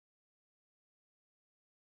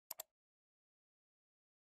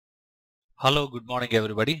Hello good morning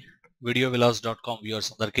everybody videovillas.com viewers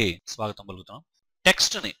అందరికీ స్వాగతం పలుకుతున్నాం.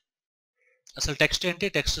 టెక్స్ట్ని అసలు టెక్స్ట్ ఏంటి,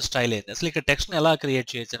 టెక్స్ట్ స్టైల్ ఏంటి, అసలు ఇక్కడ టెక్స్ట్ని ఎలా క్రియేట్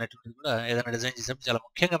చేయొచ్చు అనేటువంటిది కూడా ఏదైనా డిజైన్ చేసేటప్పుడు చాలా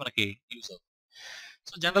ముఖ్యంగా మనకి యూజ్ అవుతుంది.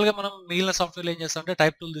 సో జనరల్గా మనం మిగిలిన సాఫ్ట్వేర్లో ఏం చేస్తామంటే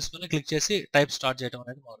టైప్ టూల్ తీసుకొని క్లిక్ చేసి టైప్ స్టార్ట్ చేయడం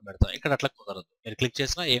అనేది మొదలు పెడతాం. ఇక్కడ అట్లా కుదరదు. మీరు క్లిక్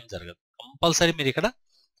చేసినా ఏం జరగదు. కంపల్సరీ మీరు ఇక్కడ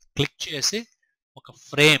క్లిక్ చేసి ఒక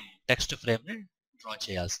ఫ్రేమ్, టెక్స్ట్ ఫ్రేమ్ని డ్రా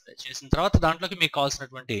చేయాల్సిందే. చేసిన తర్వాత దాంట్లోకి మీకు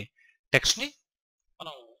కావాల్సినటువంటి టెక్స్ట్ని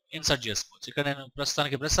మనం ఇన్సర్ట్ చేసుకోవచ్చు. ఇక్కడ నేను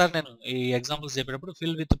ప్రస్తుతానికి నేను ఈ ఎగ్జాంపుల్స్ చెప్పేటప్పుడు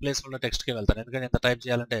ఫిల్ విత్ ప్లేస్ హోల్డర్ టెక్స్ట్కి వెళ్తాను. ఎందుకంటే ఇంత టైప్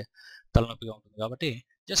చేయాలంటే తలనొప్పిగా ఉంటుంది కాబట్టి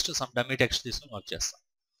జస్ట్ సమ్ డమ్మీ టెక్స్ట్ తీసుకొని వర్క్ చేస్తాను.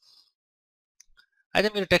 అయితే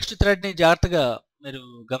మీరు టెక్స్ట్ థ్రెడ్ని జాగ్రత్తగా మీరు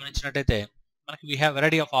గమనించినట్టయితే మనకి we have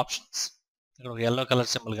variety of options. ఇక్కడ ఒక ఎల్లో కలర్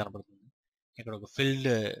సింబల్ కనపడుతుంది, ఇక్కడ ఒక ఫిల్డ్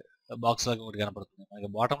బాక్స్ లాగా ఒకటి కనపడుతుంది, మనకి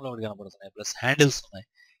బాటంలో ఒకటి కనపడుతున్నాయి, ప్లస్ హ్యాండిల్స్ ఉన్నాయి.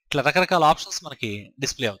 ఇట్లా రకరకాల ఆప్షన్స్ మనకి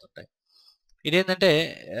డిస్ప్లే అవుతుంటాయి. ఇదేంటంటే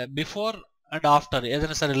బిఫోర్ అండ్ ఆఫ్టర్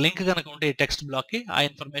ఏదైనా సరే లింక్ కనుక ఉంటే ఈ టెక్స్ట్ బ్లాక్కి ఆ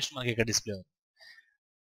ఇన్ఫర్మేషన్ మనకి ఇక్కడ డిస్ప్లే అవుతుంది.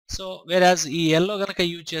 సో వేరాజ్ ఈ ఎల్లో కనుక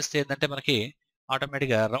యూజ్ చేస్తే ఏంటంటే మనకి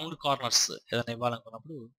ఆటోమేటిక్గా రౌండ్ కార్నర్స్ ఏదైనా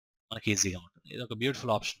ఇవ్వాలనుకున్నప్పుడు మనకి ఈజీగా ఉంటుంది. ఇది ఒక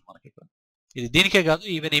బ్యూటిఫుల్ ఆప్షన్ మనకి ఇక్కడ. ఇది దీనికే కాదు,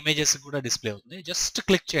 ఈవెన్ ఇమేజెస్ కూడా డిస్ప్లే అవుతుంది. జస్ట్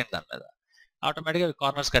క్లిక్ చేయండి దాని మీద, ఆటోమేటిక్గా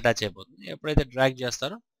కార్నర్స్కి అటాచ్ అయిపోతుంది. ఎప్పుడైతే డ్రాగ్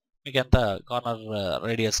చేస్తారో మీకు ఎంత కార్నర్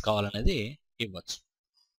రేడియస్ కావాలనేది ఇవ్వచ్చు.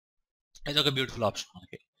 ఇది ఒక బ్యూటిఫుల్ ఆప్షన్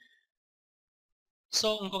మనకి. సో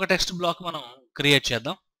ఇంకొక టెక్స్ట్ బ్లాక్ మనం క్రియేట్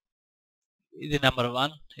చేద్దాం. ఇది నెంబర్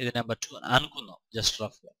 1, ఇది నెంబర్ 2 అనుకుందాం జస్ట్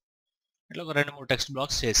రఫ్గా. ఇట్లా ఒక 2-3 టెక్స్ట్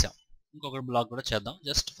బ్లాక్స్ చేసాం. ఇంకొక బ్లాక్ కూడా చేద్దాం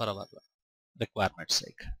just for hour requirements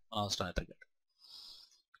like మన అవసరం తగ్గట్టు.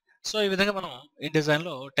 సో ఈ విధంగా మనం ఈ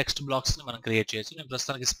డిజైన్లో టెక్స్ట్ బ్లాక్స్ని మనం క్రియేట్ చేయొచ్చు. నేను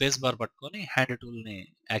ప్రస్తుతానికి స్పేస్ బార్ పట్టుకొని హ్యాండ్ టూల్ని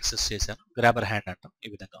యాక్సెస్ చేశాను. గ్రాబర్ హ్యాండ్ అంటాం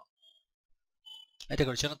ఈ విధంగా. అయితే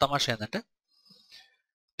ఇక్కడ చిన్న తమాషా ఏంటంటే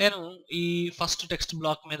నేను ఈ ఫస్ట్ టెక్స్ట్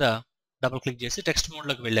బ్లాక్ మీద డబుల్ క్లిక్ చేసి టెక్స్ట్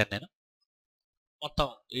మోడ్లోకి వెళ్ళాను. నేను మొత్తం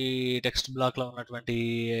ఈ టెక్స్ట్ బ్లాక్లో ఉన్నటువంటి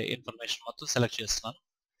ఇన్ఫర్మేషన్ మొత్తం సెలెక్ట్ చేస్తున్నాను.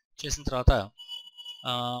 చేసిన తర్వాత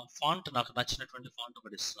ఫాంట్ నాకు నచ్చినటువంటి ఫాంట్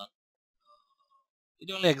ఒకటి ఇస్తున్నాను.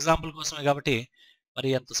 ఇది ఓన్లీ ఎగ్జాంపుల్ కోసమే కాబట్టి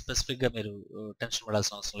మరి అంత స్పెసిఫిక్గా మీరు టెన్షన్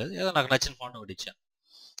పడాల్సిన అవసరం లేదు. ఏదో నాకు నచ్చిన ఫాంట్ ఒకటి ఇచ్చాను.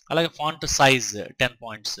 అలాగే ఫాంట్ సైజ్ 10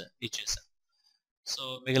 పాయింట్స్ ఇచ్చేసాను. సో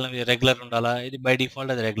మిగిలినవి రెగ్యులర్ ఉండాలా, ఇది బై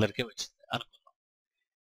డిఫాల్ట్ అది రెగ్యులర్కే వచ్చింది అనుకుందాం.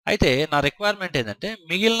 అయితే నా రిక్వైర్మెంట్ ఏంటంటే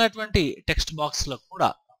మిగిలినటువంటి టెక్స్ట్ బాక్స్లో కూడా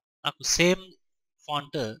నాకు సేమ్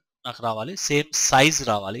ఫాంట్ నాకు రావాలి, సేమ్ సైజ్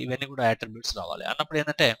రావాలి, ఇవన్నీ కూడా అట్రిబ్యూట్స్ రావాలి అన్నప్పుడు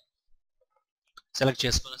ఏంటంటే సెలెక్ట్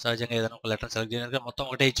చేసుకుని సహజంగా ఏదైనా ఒక లెటర్ సెలెక్ట్ చేయడానికి మొత్తం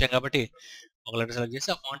ఒకటే ఇచ్చాం కాబట్టి ఒక లెటర్ సెలెక్ట్ చేసి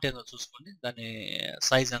ఆ ఫాంట్ ఏదో చూసుకోండి, దాని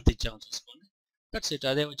సైజ్ ఎంత ఇచ్చామో చూసుకోండి. That's it.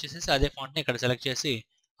 అదే వచ్చేసేసి అదే ఫాంట్ని ఇక్కడ సెలెక్ట్ చేసి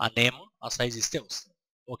ఆ నేమ్ ఆ సైజ్ ఇస్తే వస్తుంది.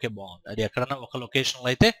 ఓకే, బాగుంది. అది ఎక్కడన్నా ఒక లొకేషన్లో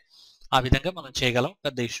అయితే ఆ విధంగా మనం చేయగలం,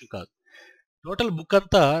 పెద్ద ఇష్యూ కాదు. టోటల్ బుక్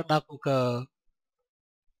అంతా నాకు ఒక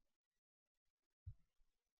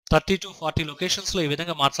 30 to 40 లొకేషన్స్లో ఈ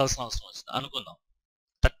విధంగా మార్చాల్సిన అవసరం వచ్చింది అనుకుందాం.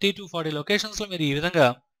 30 to 40 లొకేషన్స్లో మీరు ఈ విధంగా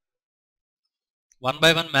 1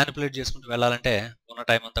 by 1 మ్యానిపులేట్ చేసుకుంటూ వెళ్ళాలంటే ఉన్న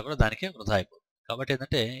టైం అంతా కూడా దానికే వృధా అయిపోతుంది. కాబట్టి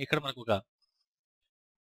ఏంటంటే ఇక్కడ మనకు ఒక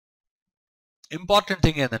ఇంపార్టెంట్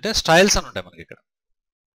థింగ్ ఏంటంటే స్టైల్స్ అని ఉంటాయి మనకి ఇక్కడ.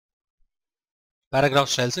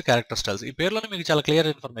 Paragraph styles, character styles. ఈ పేర్లోనే మీకు చాలా క్లియర్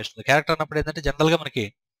ఇన్ఫర్మేషన్ ఉంది. క్యారెక్టర్ అన్నప్పుడు ఏంటంటే జనరల్గా మనకి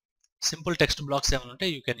సింపుల్ టెక్స్ట్ బ్లాక్స్ ఏమైనా ఉంటే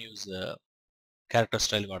you can use character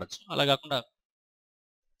style వాడచ్చు. అలా కాకుండా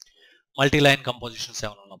మల్టీ లైన్ కంపోజిషన్స్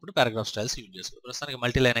ఏమైనా ఉన్నప్పుడు పారాగ్రాఫ్ స్టైల్స్ యూజ్ చేసుకోవచ్చు. ప్రస్తుతానికి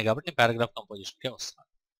మల్టీ లైనే కాబట్టి నేను పారాగ్రాఫ్ కంపోజిషన్కే వస్తున్నాను.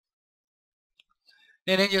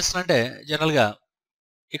 నేనేం చేస్తున్నా అంటే జనరల్గా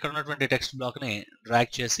ఇక్కడ ఉన్నటువంటి టెక్స్ట్ బ్లాక్ని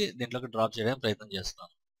డ్రాగ్ చేసి దీంట్లోకి డ్రాప్ చేయడానికి ప్రయత్నం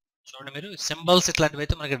చేస్తున్నాను. చూడండి, మీరు సింబల్స్ ఇట్లాంటివి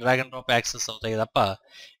అయితే మనకి డ్రాగ్ అండ్ డ్రాప్ యాక్సెస్ అవుతాయి తప్ప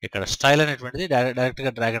ఇక్కడ స్టైల్ అనేటువంటిది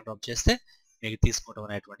డైరెక్ట్గా డ్రాగ్ అండ్ డ్రాప్ చేస్తే మీకు తీసుకోవడం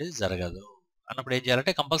అనేటువంటిది జరగదు. అన్నప్పుడు ఏం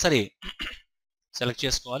చేయాలంటే కంపల్సరీ సెలెక్ట్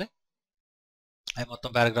చేసుకోవాలి. అవి మొత్తం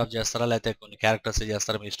పారాగ్రాఫ్ చేస్తారా లేకపోతే కొన్ని క్యారెక్టర్స్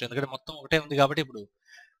చేస్తారా మీ ఇష్టం. ఎందుకంటే మొత్తం ఒకటే ఉంది కాబట్టి ఇప్పుడు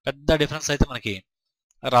పెద్ద డిఫరెన్స్ అయితే మనకి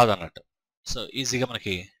రాదు అన్నట్టు. సో ఈజీగా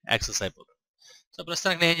మనకి యాక్సెస్ అయిపోతుంది. సో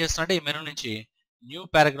ప్రస్తుతానికి నేను ఏం చేస్తున్నా అంటే ఈ మెనూ నుంచి న్యూ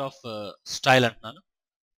పారాగ్రాఫ్ స్టైల్ అంటున్నాను,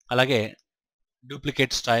 అలాగే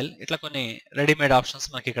డూప్లికేట్ స్టైల్, ఇట్లా కొన్ని రెడీమేడ్ ఆప్షన్స్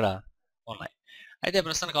మనకి ఇక్కడ ఉన్నాయి. అయితే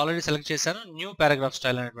ప్రస్తుతానికి ఆల్రెడీ సెలెక్ట్ చేశాను. న్యూ పారాగ్రాఫ్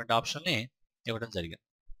స్టైల్ అనేటువంటి ఆప్షన్ని ఇవ్వడం జరిగింది.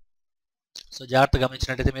 సో జాగ్రత్తగా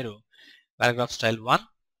గమనించినట్టయితే మీరు పారాగ్రాఫ్ స్టైల్ 1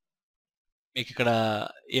 మీకు ఇక్కడ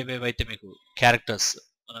ఏవేవైతే మీకు క్యారెక్టర్స్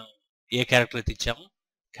మనం ఏ క్యారెక్టర్ అయితే ఇచ్చాము,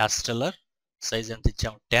 క్యాస్టలర్ సైజ్ ఎంత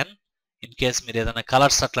ఇచ్చాము 10. ఇన్ కేస్ మీరు ఏదైనా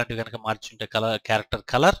కలర్స్ అట్లాంటివి కనుక మార్చుంటే క్యారెక్టర్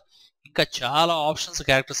కలర్, ఇంకా చాలా ఆప్షన్స్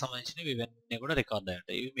క్యారెక్టర్ సంబంధించినవి ఇవన్నీ కూడా రికార్డ్ అయి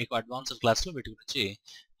ఉంటాయి. ఇవి మీకు అడ్వాన్స్డ్ క్లాస్లో వీటి గురించి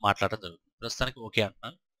మాట్లాడడం జరుగుతుంది. ప్రస్తుతానికి ఓకే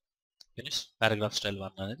అంటున్నాను. ఫినిష్. పారాగ్రాఫ్ స్టైల్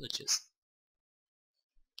 1 అనేది వచ్చేసి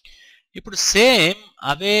ఇప్పుడు సేమ్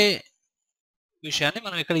అవే విషయాన్ని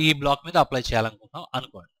మనం ఇక్కడ ఈ బ్లాక్ మీద అప్లై చేయాలనుకుంటున్నాం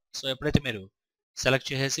అనుకోండి. సో ఎప్పుడైతే మీరు సెలెక్ట్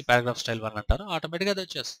చేసేసి పారాగ్రాఫ్ స్టైల్ 1 అంటారో ఆటోమేటిక్గా అది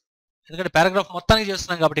వచ్చేస్తుంది. ఎందుకంటే పారాగ్రాఫ్ మొత్తానికి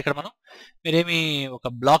చేస్తున్నాం కాబట్టి ఇక్కడ మనం మీరేమి ఒక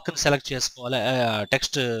బ్లాక్ని సెలెక్ట్ చేసుకోవాలి,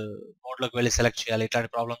 టెక్స్ట్ మోడ్లోకి వెళ్ళి సెలెక్ట్ చేయాలి, ఇట్లాంటి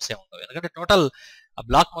ప్రాబ్లమ్స్ ఏమి ఉండవు. ఎందుకంటే టోటల్ ఆ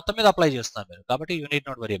బ్లాక్ మొత్తం మీద అప్లై చేస్తున్నారు మీరు, కాబట్టి you need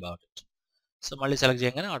not worry about it. So మళ్ళీ సెలెక్ట్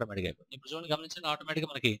చేయగానే ఆటోమేటిక్గా అయిపోతుంది. ఇప్పుడు చూడండి, గమనించండి, ఆటోమేటిక్గా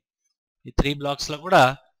మనకి ఈ 3 బ్లాక్స్లో కూడా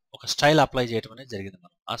ఒక స్టైల్ అప్లై చేయడం అనేది జరిగింది.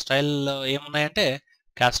 మనం ఆ స్టైల్లో ఏమున్నాయంటే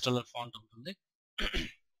క్యాస్టల్ ఫాంట్ ఉంటుంది,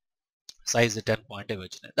 సైజ్ 10 పాయింట్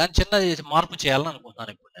వచ్చినాయి. దాన్ని చిన్న మార్పు చేయాలని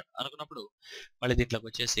అనుకుంటున్నాను ఇప్పుడు నేను. అనుకున్నప్పుడు మళ్ళీ దీంట్లోకి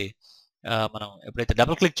వచ్చేసి మనం ఎప్పుడైతే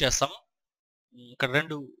డబుల్ క్లిక్ చేస్తామో ఇక్కడ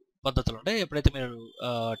 2 పద్ధతులు ఉంటాయి. ఎప్పుడైతే మీరు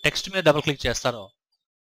టెక్స్ట్ మీద డబుల్ క్లిక్ చేస్తారో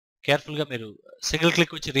కేర్ఫుల్గా మీరు సింగిల్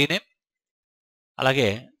క్లిక్ వచ్చి రీనేమ్, అలాగే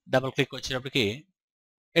డబుల్ క్లిక్ వచ్చేటప్పటికి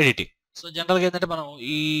ఎడిటింగ్. సో జనరల్గా ఏంటంటే మనం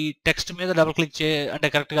ఈ టెక్స్ట్ మీద డబుల్ క్లిక్ అంటే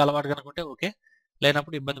కరెక్ట్గా అలవాటు కనుకుంటే ఓకే,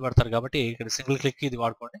 లేనప్పుడు ఇబ్బంది పడతారు. కాబట్టి ఇక్కడ సింగిల్ క్లిక్ ఇది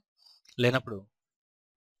వాడుకోండి, లేనప్పుడు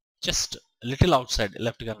just little out side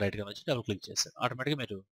left కానీ రైట్ కానీ వచ్చి డబుల్ క్లిక్ చేస్తారు, ఆటోమేటిక్గా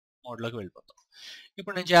మీరు మోడ్లోకి వెళ్ళిపోతాం.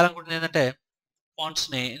 ఇప్పుడు నేను చేయాలనుకుంటున్నది ఏంటంటే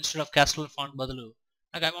ఫాంట్స్ని ఇన్స్టెడ్ ఆఫ్ క్యాస్టల్ ఫాంట్ బదులు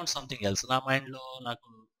నాకు ఐ వాంట్ సంథింగ్ ఎల్స్. నా మైండ్లో నాకు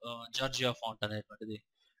జార్జియా ఫాంట్ అనేటువంటిది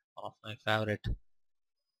వన్ ఆఫ్ మై ఫేవరెట్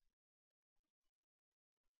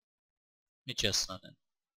ఇచ్చేస్తున్నాను నేను.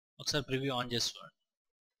 ఒకసారి ప్రివ్యూ ఆన్ చేసి చూడండి.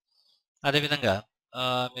 అదేవిధంగా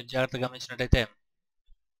మీరు జాగ్రత్తగా గమనించినట్టయితే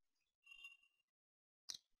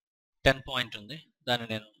 10 పాయింట్ ఉంది, దాన్ని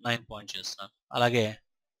నేను 9 పాయింట్ చేస్తున్నాను. అలాగే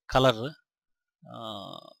కలర్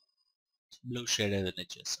బ్లూ షేడ్ ఏదైనా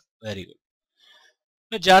ఇచ్చేస్తాను. Very good.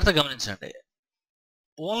 మీరు జాగ్రత్తగా గమనించండి,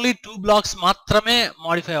 ఓన్లీ 2 బ్లాక్స్ మాత్రమే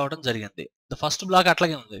మాడిఫై అవ్వడం జరిగింది. ద ఫస్ట్ బ్లాక్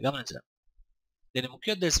అట్లాగే ఉంది, గమనించండి. దీని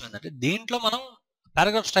ముఖ్య ఉద్దేశం ఏంటంటే దీంట్లో మనం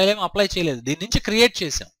పారాగ్రాఫ్ స్టైల్ ఏమి అప్లై చేయలేదు, దీని నుంచి క్రియేట్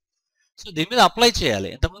చేసాం. సో దీని మీద అప్లై చేయాలి.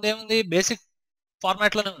 ఇంతకుముందు ఏముంది, బేసిక్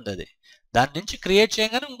ఫార్మాట్లోనే ఉంది అది. దాని నుంచి క్రియేట్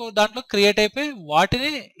చేయగానే ఇంకో దాంట్లో క్రియేట్ అయిపోయి వాటిని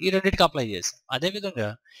ఈ రెండింటికి అప్లై చేసాం. అదేవిధంగా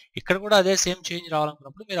ఇక్కడ కూడా అదే సేమ్ చేంజ్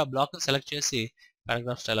రావాలనుకున్నప్పుడు మీరు ఆ బ్లాక్ని సెలెక్ట్ చేసి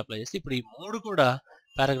పారాగ్రాఫ్ స్టైల్ అప్లై చేసి ఇప్పుడు ఈ 3 కూడా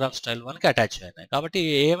పారాగ్రాఫ్ స్టైల్ 1కి అటాచ్ అయినాయి. కాబట్టి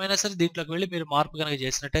ఏమైనా సరే దీంట్లోకి వెళ్ళి మీరు మార్పు కనుక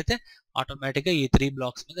చేసినట్టయితే ఆటోమేటిక్గా ఈ 3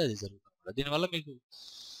 బ్లాక్స్ మీద అది జరుగుతుంది. దీనివల్ల మీకు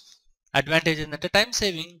అడ్వాంటేజ్ ఏంటంటే టైం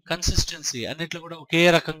సేవింగ్, కన్సిస్టెన్సీ, అన్నిట్లో కూడా ఒకే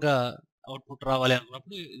రకంగా అవుట్పుట్ రావాలి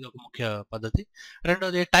అనుకున్నప్పుడు ఇది ఒక ముఖ్య పద్ధతి.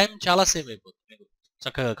 రెండోది టైం చాలా సేవ్ అయిపోతుంది, మీకు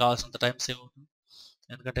చక్కగా కావాల్సినంత టైం సేవ్ అవుతుంది.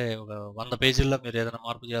 ఎందుకంటే ఒక 100 పేజీల్లో మీరు ఏదైనా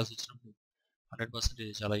మార్పు చేయాల్సి వచ్చినప్పుడు 100%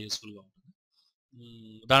 ఇది చాలా యూస్ఫుల్గా ఉంటుంది.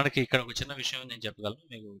 ఉదాహరణకి ఇక్కడ ఒక చిన్న విషయం నేను చెప్పగలను.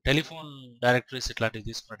 మీకు టెలిఫోన్ డైరెక్టరీస్ ఇట్లాంటివి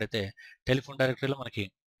తీసుకున్నట్టయితే టెలిఫోన్ డైరెక్టరీలో మనకి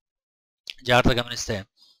జాగ్రత్తగా గమనిస్తే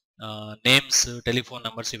నేమ్స్, టెలిఫోన్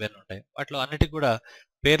నెంబర్స్ ఇవన్నీ ఉంటాయి. వాటిలో అన్నిటికి కూడా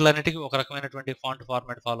పేర్లన్నిటికీ ఒక రకమైనటువంటి ఫాంట్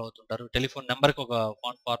ఫార్మాట్ ఫాలో అవుతుంటారు, టెలిఫోన్ నెంబర్కి ఒక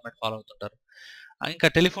ఫాంట్ ఫార్మాట్ ఫాలో అవుతుంటారు. ఇంకా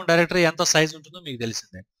టెలిఫోన్ డైరెక్టరీ ఎంత సైజ్ ఉంటుందో మీకు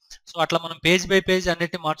తెలిసిందే. సో అట్లా మనం పేజ్ బై పేజ్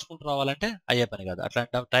అన్నిటిని మార్చుకుంటూ రావాలంటే అయ్యే పని కాదు.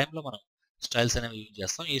 అట్లాంటి టైంలో మనం స్టైల్స్ అనేవి యూజ్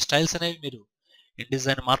చేస్తాం. ఈ స్టైల్స్ అనేవి మీరు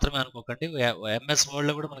ఇన్డిజైన్ మాత్రమే అనుకోకండి, ఎంఎస్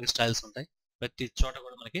వర్డ్లో కూడా మనకి స్టైల్స్ ఉంటాయి. ప్రతి చోట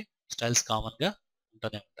కూడా మనకి స్టైల్స్ కామన్గా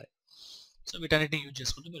ఉంటూనే ఉంటాయి. సో వీటన్నిటిని యూజ్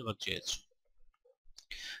చేసుకుంటూ మీరు వర్క్ చేయొచ్చు.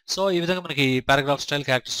 సో ఈ విధంగా మనకి పారాగ్రాఫ్ స్టైల్,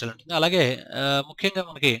 క్యారెక్టర్ స్టైల్ ఉంటుంది. అలాగే ముఖ్యంగా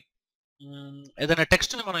మనకి ఏదైనా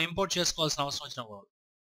టెక్స్ట్ని మనం ఇంపోర్ట్ చేసుకోవాల్సిన అవసరం వచ్చినప్పుడు,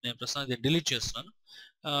 నేను ప్రస్తుతానికి డిలీట్ చేస్తున్నాను,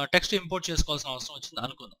 టెక్స్ట్ ఇంపోర్ట్ చేసుకోవాల్సిన అవసరం వచ్చింది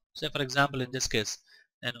అనుకుందాం. So for example in this case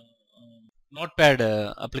నేను నోట్ ప్యాడ్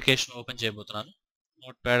అప్లికేషన్ ఓపెన్ చేయబోతున్నాను.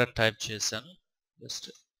 నోట్ ప్యాడ్ అని టైప్ చేశాను, జస్ట్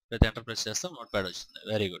ప్రతి ఎంటర్ ప్రెస్ చేస్తాం, నోట్ ప్యాడ్ వచ్చింది.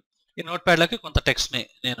 Very good. ఈ నోట్ ప్యాడ్లోకి కొంత టెక్స్ట్ని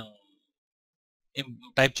నేను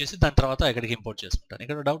టైప్ చేసి దాని తర్వాత ఇక్కడికి ఇంపోర్ట్ చేసుకుంటాను.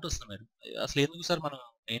 ఇక్కడ డౌట్ వస్తుంది, మీరు అసలు ఎందుకు సార్ మనం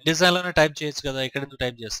ఇన్డిజైన్లోనే టైప్ చేయొచ్చు కదా, ఇక్కడ ఎందుకు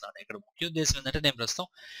టైప్ చేస్తున్నాను? ఇక్కడ ముఖ్య ఉద్దేశం ఏంటంటే నేను ప్రస్తుతం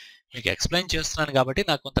మీకు ఎక్స్ప్లెయిన్ చేస్తున్నాను కాబట్టి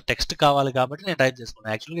నాకు కొంత టెక్స్ట్ కావాలి కాబట్టి నేను టైప్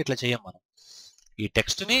చేసుకున్నాను. యాక్చువల్గా ఇట్లా చేయం మనం. ఈ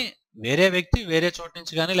టెక్స్ట్ని వేరే వ్యక్తి వేరే చోట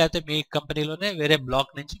నుంచి కానీ లేకపోతే మీ కంపెనీలోనే వేరే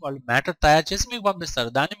బ్లాక్ నుంచి వాళ్ళు మ్యాటర్ తయారు చేసి మీకు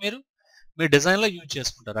పంపిస్తారు, దాన్ని మీరు మీ డిజైన్లో యూజ్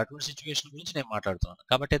చేసుకుంటారు. అటువంటి సిచ్యువేషన్ గురించి నేను మాట్లాడుతున్నాను.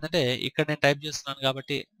 కాబట్టి ఏంటంటే ఇక్కడ నేను టైప్ చేస్తున్నాను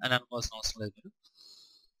కాబట్టి అని అనుకోవాల్సిన అవసరం లేదు మీరు.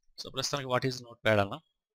 సో ప్రస్తుతానికి వాట్ ఈజ్ నోట్ ప్యాడ్ అన్నా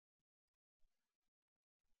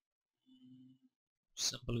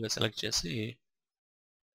సింపుల్గా సెలెక్ట్ చేసి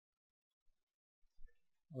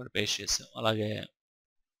ఒకటి పేస్ట్ చేసాం. అలాగే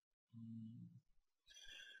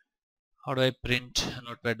how do I print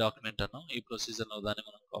note pad document అన్నాం. ఈ ప్రొసీజర్లో దాన్ని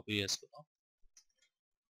మనం కాపీ చేసుకుందాం,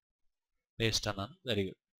 పేస్ట్ అన్నాను. Very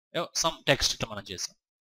good. సమ్ టెక్స్ట్ ఇట్లా మనం చేసాం.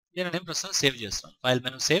 దీన్ని నేను ప్రస్తుతం సేవ్ చేస్తాను. File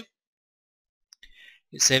menu save.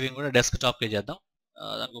 ఈ సేవింగ్ కూడా డెస్క్టాప్కే చేద్దాం.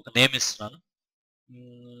 దానికి ఒక నేమ్ ఇస్తున్నాను,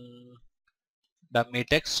 డమ్మీ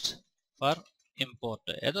టెక్స్ట్ ఫర్ ఇంపోర్ట్,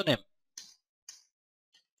 ఏదో నేమ్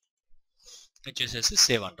ఇచ్చేసేసి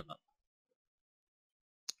సేవ్ అంటున్నాను.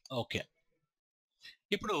 ఓకే.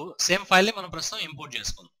 ఇప్పుడు సేమ్ ఫైల్ని మనం ప్రస్తుతం ఇంపోర్ట్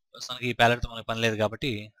చేసుకుందాం. ప్రస్తుతానికి ఈ ప్యాలెట్తో మనకి పని లేదు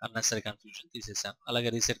కాబట్టి అన్నెసరీ కన్ఫ్యూజన్ తీసేసాను. అలాగే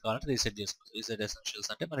రీసెట్ కావాలంటే రీసెట్ చేసుకోవచ్చు. రీసెట్ ఎసెన్షియల్స్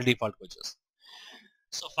అంటే మన డిఫాల్ట్కి వచ్చేస్తుంది.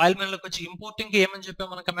 సో ఫైల్ మెనూలోకి వచ్చి ఇంపోర్టింగ్కి ఏమని చెప్పాం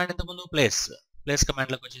మన కమాండ్ ఇంతకుముందు, ప్లేస్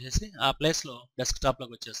కమాండ్లోకి వచ్చేసి ఆ ప్లేస్లో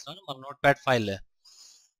డెస్క్టాప్లోకి వచ్చేస్తున్నాను. మన నోట్ ప్యాడ్ ఫైల్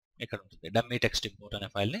ఇక్కడ ఉంటుంది డమ్మీ టెక్స్ట్ ఇంపోర్ట్ అనే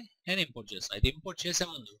ఫైల్ని నేను ఇంపోర్ట్ చేస్తాను. ఇది ఇంపోర్ట్ చేసే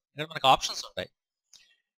ముందు ఇక్కడ మనకు ఆప్షన్స్ ఉంటాయి.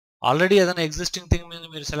 ఆల్రెడీ ఏదైనా ఎగ్జిస్టింగ్ థింగ్ మీద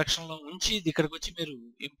మీరు సెలక్షన్లో ఉంచి ఇక్కడికి వచ్చి మీరు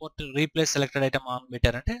import replace selected item on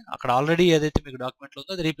పెట్టారంటే అక్కడ ఆల్రెడీ ఏదైతే మీకు డాక్యుమెంట్లో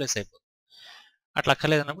ఉందో అది రీప్లేస్ అయిపోతుంది. అట్లా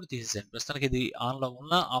అక్కర్లేదన్నప్పుడు తీసేసేయండి. ప్రస్తుతానికి ఇది ఆన్లో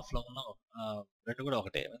ఉన్నా ఆఫ్లో ఉన్నా రెండు కూడా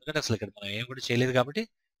ఒకటే. ఎందుకంటే అసలు ఇక్కడ మనం ఏం కూడా చేయలేదు కాబట్టి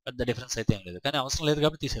పెద్ద డిఫరెన్స్ అయితే ఏం లేదు. కానీ అవసరం లేదు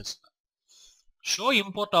కాబట్టి తీసేస్తున్నాం. షో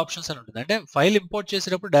ఇంపోర్ట్ ఆప్షన్స్ అని ఉంటుంది. అంటే ఫైల్ ఇంపోర్ట్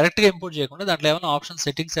చేసేటప్పుడు డైరెక్ట్గా ఇంపోర్ట్ చేయకుండా దాంట్లో ఏమైనా ఆప్షన్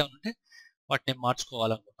సెట్టింగ్స్ ఏమైనా ఉంటే వాటిని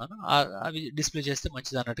మార్చుకోవాలనుకుంటున్నాను. అవి డిస్ప్లే చేస్తే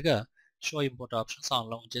మంచిది అన్నట్టుగా షో ఇంపోర్ట్ ఆప్షన్స్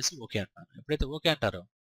ఆన్లో ఉంచేసి ఓకే అంటాను. ఎప్పుడైతే ఓకే అంటారో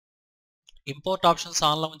ఇంపోర్ట్ ఆప్షన్స్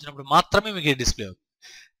ఆన్లో ఉంచినప్పుడు మాత్రమే మీకు డిస్ప్లే అవుతుంది.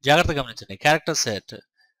 జాగ్రత్తగా గమనించండి. క్యారెక్టర్ సెట్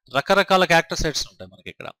రకరకాల క్యారెక్టర్ సెట్స్ ఉంటాయి మనకి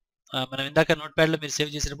ఇక్కడ. మనం ఇందాక నోట్ ప్యాడ్లో మీరు సేవ్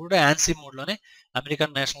చేసినప్పుడు కూడా ANSI మోడ్లోనే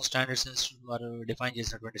American national standards institute వారు డిఫైన్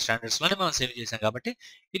చేసినటువంటి స్టాండర్డ్స్లోనే మనం సేవ్ చేసాం కాబట్టి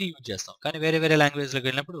ఇది యూజ్ చేస్తాం. కానీ వేరే వేరే లాంగ్వేజ్లోకి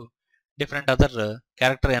వెళ్ళినప్పుడు different other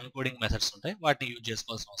character encoding methods ఉంటాయి. వాటిని యూజ్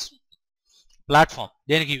చేసుకోవాల్సిన అవసరం ఉంది. ప్లాట్ఫామ్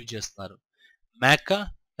దేనికి యూజ్ చేస్తున్నారు? మ్యాకా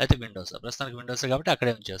లేకపోతే విండోస్? ప్రస్తుతానికి విండోస్ కాబట్టి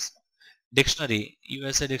అక్కడే యూజ్ చేస్తాం. Dictionary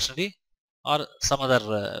USA dictionary are some other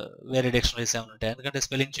వేరే డిక్షనరీస్ ఏమైనా ఉంటాయి. ఎందుకంటే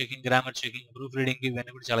spelling checking, grammar checking, proof reading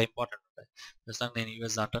ఇవన్నీ కూడా చాలా ఇంపార్టెంట్ ఉంటాయి. ప్రస్తుతానికి నేను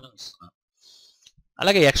యూఎస్ దాంట్లోనే ఉంచుతున్నాను.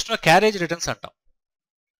 అలాగే ఎక్స్ట్రా క్యారేజ్ రిటర్న్స్ అంటాం.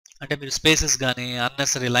 అంటే మీరు స్పేసెస్ కానీ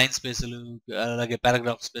అన్నెసరీ లైన్ స్పేసులు అలాగే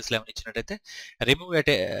పారాగ్రాఫ్ స్పేస్లు ఏమైనా ఇచ్చినట్టయితే remove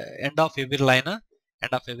at end of every line,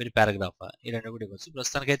 end of every paragraph ఈ రెండు కూడా ఇవ్వచ్చు.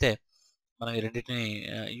 ప్రస్తుతానికైతే మనం ఈ రెండింటిని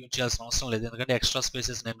యూజ్ చేయాల్సిన అవసరం లేదు. ఎందుకంటే ఎక్స్ట్రా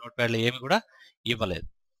స్పేసెస్ నేను నోట్ ప్యాడ్లో ఏమి కూడా ఇవ్వలేదు.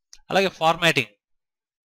 అలాగే ఫార్మాటింగ్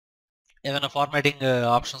ఏమైనా ఫార్మాటింగ్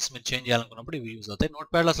ఆప్షన్స్ మీరు చేంజ్ చేయాలనుకున్నప్పుడు ఇవి యూజ్ అవుతాయి. నోట్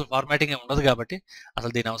ప్యాడ్లో అసలు ఫార్మాటింగ్ ఏమి ఉండదు కాబట్టి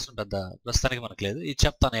అసలు దీని అవసరం పెద్ద ప్రస్తుతానికి మనకు లేదు. ఇది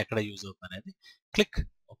చెప్తాను ఎక్కడ యూజ్ అవుతుంది అనేది. Click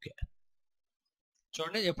okay.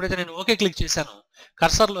 చూడండి ఎప్పుడైతే నేను ఓకే క్లిక్ చేశానో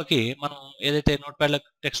కర్సర్లోకి మనం ఏదైతే నోట్ ప్యాడ్లో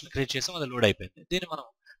టెక్స్ట్ క్రియేట్ చేసామో అది లోడ్ అయిపోయింది. దీన్ని మనం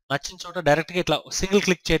నచ్చిన చోట డైరెక్ట్గా ఇట్లా సింగిల్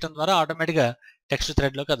క్లిక్ చేయడం ద్వారా ఆటోమేటిక్గా టెక్స్ట్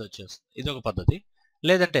థ్రెడ్లోకి అది వచ్చేస్తుంది. ఇది ఒక పద్ధతి.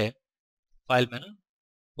 లేదంటే ఫైల్ మెను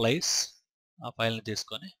ప్లేస్ ఆ ఫైల్ని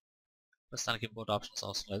తీసుకొని ప్రస్తుతానికి ఇంపోర్ట్ ఆప్షన్స్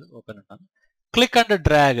అవసరం లేదు, ఓపెన్ ఉంటాను. క్లిక్ అండ్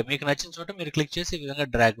డ్రాగ్ మీకు నచ్చిన చోట మీరు క్లిక్ చేసి ఈ విధంగా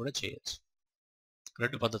డ్రాగ్ కూడా చేయొచ్చు.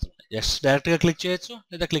 రెండు పద్ధతులు ఉన్నాయి. జస్ట్ డైరెక్ట్గా క్లిక్ చేయొచ్చు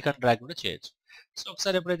లేదా క్లిక్ అండ్ డ్రాగ్ కూడా చేయొచ్చు. సో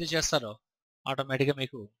ఒకసారి ఎప్పుడైతే చేస్తారో ఆటోమేటిక్గా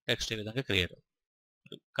మీకు టెక్స్ట్ ఈ విధంగా క్రియేట్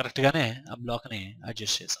అవుతుంది. కరెక్ట్గానే ఆ బ్లాక్ని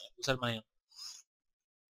అడ్జస్ట్ చేసాం. ఒకసారి మనం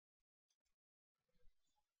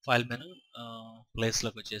ఫైల్ మెను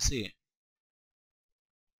ప్లేస్లోకి వచ్చేసి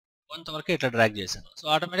కొంతవరకు ఇట్లా డ్రాగ్ చేశాను. సో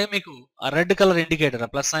ఆటోమేటిక్గా మీకు ఆ red colour indicator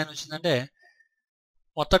plus sign వచ్చిందంటే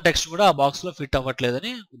మొత్తం టెక్స్ట్ కూడా ఆ బాక్స్లో ఫిట్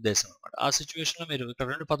అవ్వట్లేదని ఉద్దేశం అనమాట. ఆ సిచ్యువేషన్లో మీరు ఇక్కడ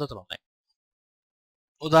రెండు పద్ధతులు ఉన్నాయి.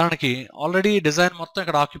 ఉదాహరణకి ఆల్రెడీ డిజైన్ మొత్తం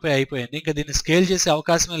ఇక్కడ ఆక్యుపై అయిపోయింది, ఇంకా దీన్ని స్కేల్ చేసే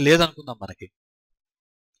అవకాశమే లేదనుకుందాం మనకి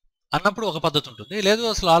అన్నప్పుడు ఒక పద్ధతి ఉంటుంది. లేదు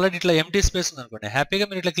అసలు ఆల్రెడీ ఇట్లా ఎంటీ స్పేస్ ఉంది అనుకోండి, హ్యాపీగా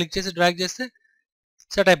మీరు ఇట్లా క్లిక్ చేసి డ్రాగ్ చేస్తే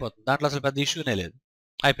సెట్ అయిపోతుంది. దాంట్లో అసలు పెద్ద ఇష్యూనే లేదు,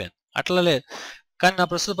 అయిపోయింది. అట్లా లేదు. కానీ నా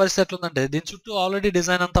ప్రస్తుత పరిస్థితి ఎట్లుందంటే దీని చుట్టూ ఆల్రెడీ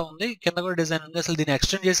డిజైన్ అంతా ఉంది, కింద కూడా డిజైన్ ఉంది, అసలు దీన్ని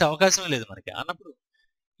ఎక్స్టెండ్ చేసే అవకాశమే లేదు మనకి అన్నప్పుడు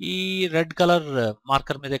ఈ రెడ్ కలర్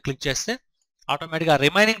మార్కర్ మీద క్లిక్ చేస్తే ఆటోమేటిక్గా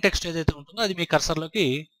రిమైనింగ్ టెక్స్ట్ ఏదైతే ఉంటుందో అది మీ కర్సర్లోకి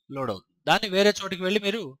లోడ్ అవుతుంది. దాన్ని వేరే చోటికి వెళ్ళి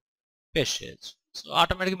మీరు పేస్ట్ చేయొచ్చు. సో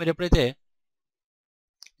ఆటోమేటిక్గా మీరు ఎప్పుడైతే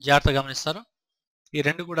జాగ్రత్తగా గమనిస్తారో ఈ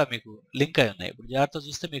రెండు కూడా మీకు లింక్ అయి ఉన్నాయి. ఇప్పుడు జాగ్రత్తగా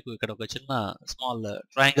చూస్తే మీకు ఇక్కడ ఒక చిన్న స్మాల్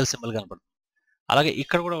ట్రయాంగిల్ సింబల్ కనపడుతుంది. అలాగే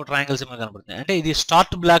ఇక్కడ కూడా ఒక ట్రయాంగిల్ సింబల్ కనపడుతుంది. అంటే ఇది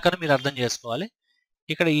స్టార్ట్ బ్లాక్ అని మీరు అర్థం చేసుకోవాలి.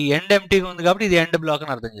 ఇక్కడ ఈ ఎండ్ ఎంటీగా ఉంది కాబట్టి ఇది ఎండ్ బ్లాక్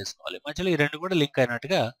అని అర్థం చేసుకోవాలి. మధ్యలో ఈ రెండు కూడా లింక్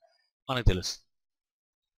అయినట్టుగా మనకు తెలుస్తుంది.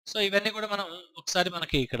 సో ఇవన్నీ కూడా మనం ఒకసారి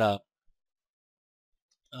మనకి ఇక్కడ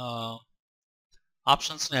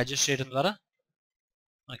ఆప్షన్స్ని అడ్జస్ట్ చేయడం ద్వారా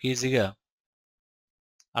మనకి ఈజీగా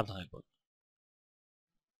అర్థమైపోతుంది.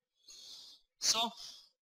 సో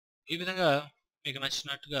ఈ విధంగా మీకు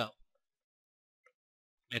నచ్చినట్టుగా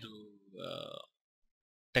మీరు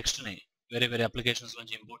టెక్స్ట్ని వేరే వేరే అప్లికేషన్స్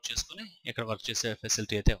నుంచి ఇంపోర్ట్ చేసుకుని ఇక్కడ వర్క్ చేసే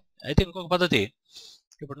ఫెసిలిటీ అయితే ఉంది. అయితే ఇంకొక పద్ధతి,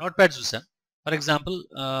 ఇప్పుడు నోట్ ప్యాడ్ చూసాం. ఫర్ ఎగ్జాంపుల్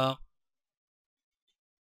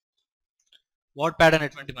వర్డ్ ప్యాడ్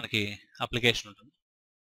అనేటువంటి మనకి అప్లికేషన్ ఉంటుంది.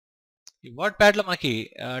 ఈ వర్డ్ ప్యాడ్లో మనకి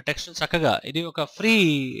టెక్స్ట్ చక్కగా, ఇది ఒక free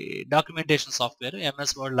documentation software,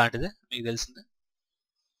 MS word లాంటిదే మీకు తెలిసిందే.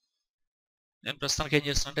 నేను ప్రస్తుతానికి ఏం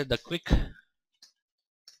చేస్తున్నా the quick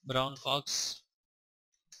brown pox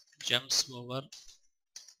jumps over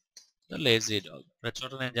the lazy dog. ప్రతి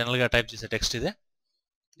చోట నేను జనరల్గా టైప్ చేసే టెక్స్ట్ ఇదే.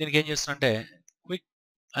 దీనికి ఏం చేస్తున్నా అంటే క్విక్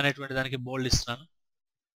అనేటువంటి దానికి బోల్డ్ ఇస్తున్నాను,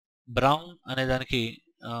 బ్రౌన్ అనే దానికి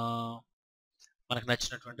మనకు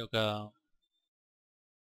నచ్చినటువంటి ఒక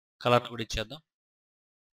కలర్ని కూడా ఇచ్చేద్దాం,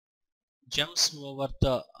 జంప్స్ ఓవర్ ద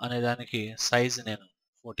అనే దానికి సైజ్ నేను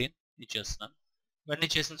 14 ఇచ్చేస్తున్నాను. ఇవన్నీ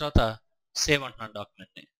చేసిన తర్వాత సేవ్ అంటున్నాను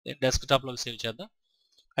డాక్యుమెంట్ని. డెస్క్టాప్లోకి సేవ్ చేద్దాం.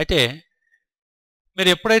 అయితే మీరు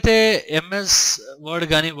ఎప్పుడైతే ఎంఎస్ వర్డ్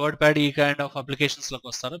కానీ వర్డ్ ప్యాడ్ ఈ కైండ్ ఆఫ్ అప్లికేషన్స్లోకి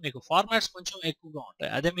వస్తారో మీకు ఫార్మాట్స్ కొంచెం ఎక్కువగా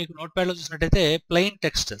ఉంటాయి. అదే మీకు నోట్ ప్యాడ్లో చూసినట్టయితే ప్లెయిన్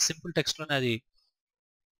టెక్స్ట్, సింపుల్ టెక్స్ట్లోనే అది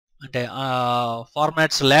అంటే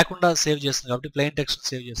ఫార్మాట్స్ లేకుండా సేవ్ చేస్తుంది కాబట్టి, ప్లెయిన్ టెక్స్ట్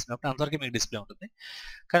సేవ్ చేస్తుంది కాబట్టి అంతవరకు మీకు డిస్ప్లే ఉంటుంది.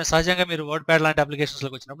 కానీ సహజంగా మీరు వర్డ్ ప్యాడ్ లాంటి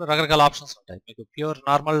అప్లికేషన్స్లోకి వచ్చినప్పుడు రకరకాల ఆప్షన్స్ ఉంటాయి. మీకు ప్యూర్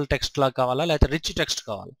నార్మల్ టెక్స్ట్ లాగా కావాలా, లేకపోతే రిచ్ టెక్స్ట్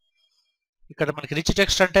కావాలా. ఇక్కడ మనకి రిచ్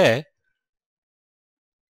టెక్స్ట్ అంటే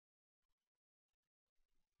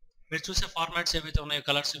మీరు చూసే ఫార్మాట్స్ ఏవైతే ఉన్నాయో,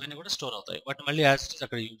 కలర్స్ ఇవన్నీ కూడా స్టోర్ అవుతాయి. వాటిని మళ్ళీ యాజ్ ఇట్ ఈస్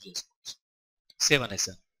అక్కడ యూజ్ చేసుకోవచ్చు. సేవ్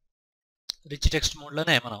అనేసాను. రిచ్ టెక్స్ట్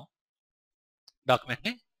మోడ్లోనే మనం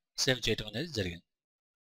డాక్యుమెంట్ని సేవ్ చేయడం అనేది జరిగింది.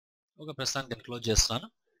 ఒక ప్రస్తుతానికి నేను క్లోజ్ చేస్తున్నాను.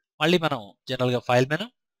 మళ్ళీ మనం జనరల్గా file menu,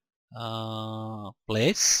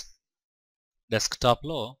 place,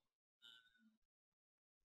 డెస్క్టాప్లో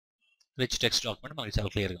rich text document మనకి చాలా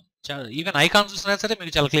క్లియర్గా ఉంది. ఈవెన్ ఐకాన్ చూసినా సరే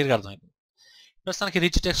మీకు చాలా క్లియర్గా అర్థమైపోతుంది. ప్రస్తుతానికి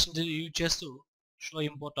రిచ్ టెక్స్ట్ యూజ్ చేస్తూ షో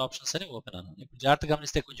ఇంపోర్ట్ ఆప్షన్స్ అని ఓపెన్ అన్నాను. ఇప్పుడు జాగ్రత్తగా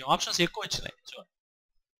గమనిస్తే కొంచెం ఆప్షన్స్ ఎక్కువ వచ్చినాయి చూడండి.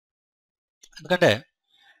 ఎందుకంటే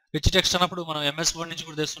రిచ్ టెక్స్ట్ అన్నప్పుడు మనం ఎంఎస్ వర్డ్ నుంచి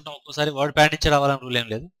కూడా తెస్తుంటాం, ఒక్కోసారి వర్డ్ ప్యాడ్ నుంచి రావాలని రూల్ ఏం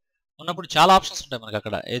లేదు. ఉన్నప్పుడు చాలా ఆప్షన్స్ ఉంటాయి మనకి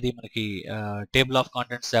అక్కడ. ఏది మనకి టేబుల్ ఆఫ్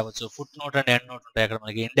కాంటెంట్స్ తేవచ్చు, foot note and end note ఉంటాయి, అక్కడ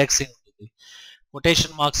మనకి ఇండెక్సింగ్ ఉంటుంది,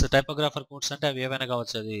 కొటేషన్ మార్క్స్, టైపోగ్రాఫర్ కోడ్స్ అంటే అవి ఏవైనా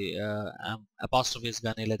కావచ్చు, అది అపాస్ట్రఫీస్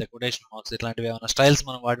కానీ లేదా కొటేషన్ మార్క్స్ ఇట్లాంటివి ఏమైనా స్టైల్స్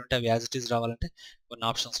మనం వాడి ఉంటే అవి యాజ్ ఇట్ ఈస్ రావాలంటే కొన్ని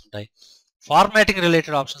ఆప్షన్స్ ఉంటాయి. ఫార్మాటింగ్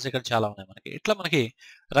రిలేటెడ్ ఆప్షన్స్ ఇక్కడ చాలా ఉన్నాయి మనకి. ఇట్లా మనకి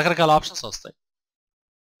రకరకాల ఆప్షన్స్ వస్తాయి.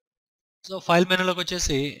 సో ఫైల్ మెనూలోకి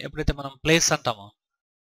వచ్చేసి ఎప్పుడైతే మనం ప్లేస్ అంటామో,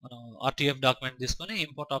 మనం ఆర్టీఎఫ్ డాక్యుమెంట్ తీసుకొని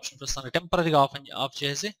ఇంపోర్ట్ ఆప్షన్ ప్రస్తుతానికి టెంపరీగా ఆఫ్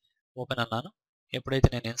చేసి ఓపెన్ అన్నాను. ఎప్పుడైతే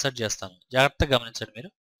నేను ఇన్సర్ట్ చేస్తాను, జాగ్రత్తగా గమనించండి మీరు,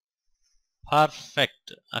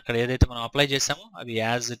 పర్ఫెక్ట్ అక్కడ ఏదైతే మనం అప్లై చేసామో అవి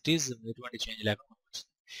యాజ్ ఇట్ ఈజ్ ఎటువంటి చేంజ్ లేకుండా వచ్చింది.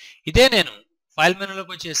 ఇదే నేను ఫైల్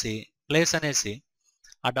మెనూలోకి వచ్చేసి ప్లేస్ అనేసి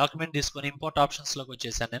ఆ డాక్యుమెంట్ తీసుకొని ఇంపోర్ట్ ఆప్షన్స్లోకి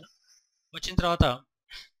వచ్చేసాను. నేను వచ్చిన తర్వాత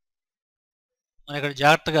మనం ఇక్కడ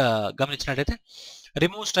జాగ్రత్తగా గమనించినట్టయితే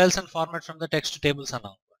remove styles and format from the text tables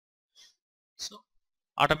అన్నాం. సో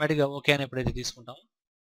ఆటోమేటిక్గా ఓకే అని ఎప్పుడైతే తీసుకుంటామో,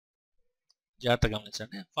 జాగ్రత్తగా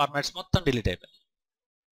గమనించండి, ఫార్మాట్స్ మొత్తం డిలీట్ అయిపోయింది.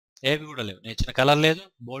 ఏవి కూడా లేవు. నేను ఇచ్చిన కలర్ లేదు,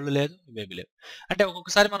 బోల్డ్ లేదు, ఇవేవి లేవు. అంటే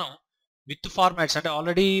ఒక్కొక్కసారి మనం విత్ ఫార్మాట్స్ అంటే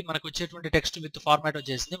ఆల్రెడీ మనకు వచ్చేటువంటి టెక్స్ట్ విత్ ఫార్మాట్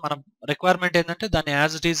వచ్చేసింది, మన రిక్వైర్మెంట్ ఏంటంటే దాన్ని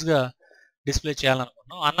యాజ్ ఇట్ ఈస్గా డిస్ప్లే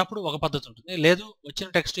చేయాలనుకుంటున్నాం అన్నప్పుడు ఒక పద్ధతి ఉంటుంది. లేదు, వచ్చిన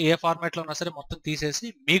టెక్స్ట్ ఏ ఫార్మాట్లో ఉన్నా సరే మొత్తం తీసేసి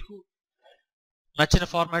మీకు నచ్చిన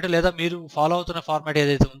ఫార్మాట్ లేదా మీరు ఫాలో అవుతున్న ఫార్మాట్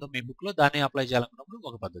ఏదైతే ఉందో మీ బుక్లో దాన్ని అప్లై చేయాలనుకున్నప్పుడు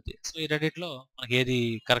ఒక పద్ధతి. సో ఈ రెండిట్లో మనకి ఏది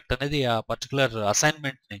కరెక్ట్ అనేది ఆ పర్టికులర్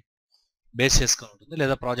అసైన్మెంట్ని బేస్ చేసుకుని ఉంటుంది,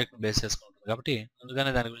 లేదా ప్రాజెక్ట్ని బేస్ చేసుకుని ఉంటుంది. కాబట్టి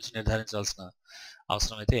ముందుగానే దాని గురించి నిర్ధారించాల్సిన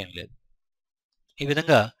అవసరం అయితే ఏం లేదు. ఈ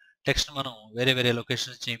విధంగా టెక్స్ట్ మనం వేరే వేరే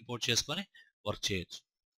లొకేషన్స్ నుంచి ఇంపోర్ట్ చేసుకొని వర్క్ చేయొచ్చు.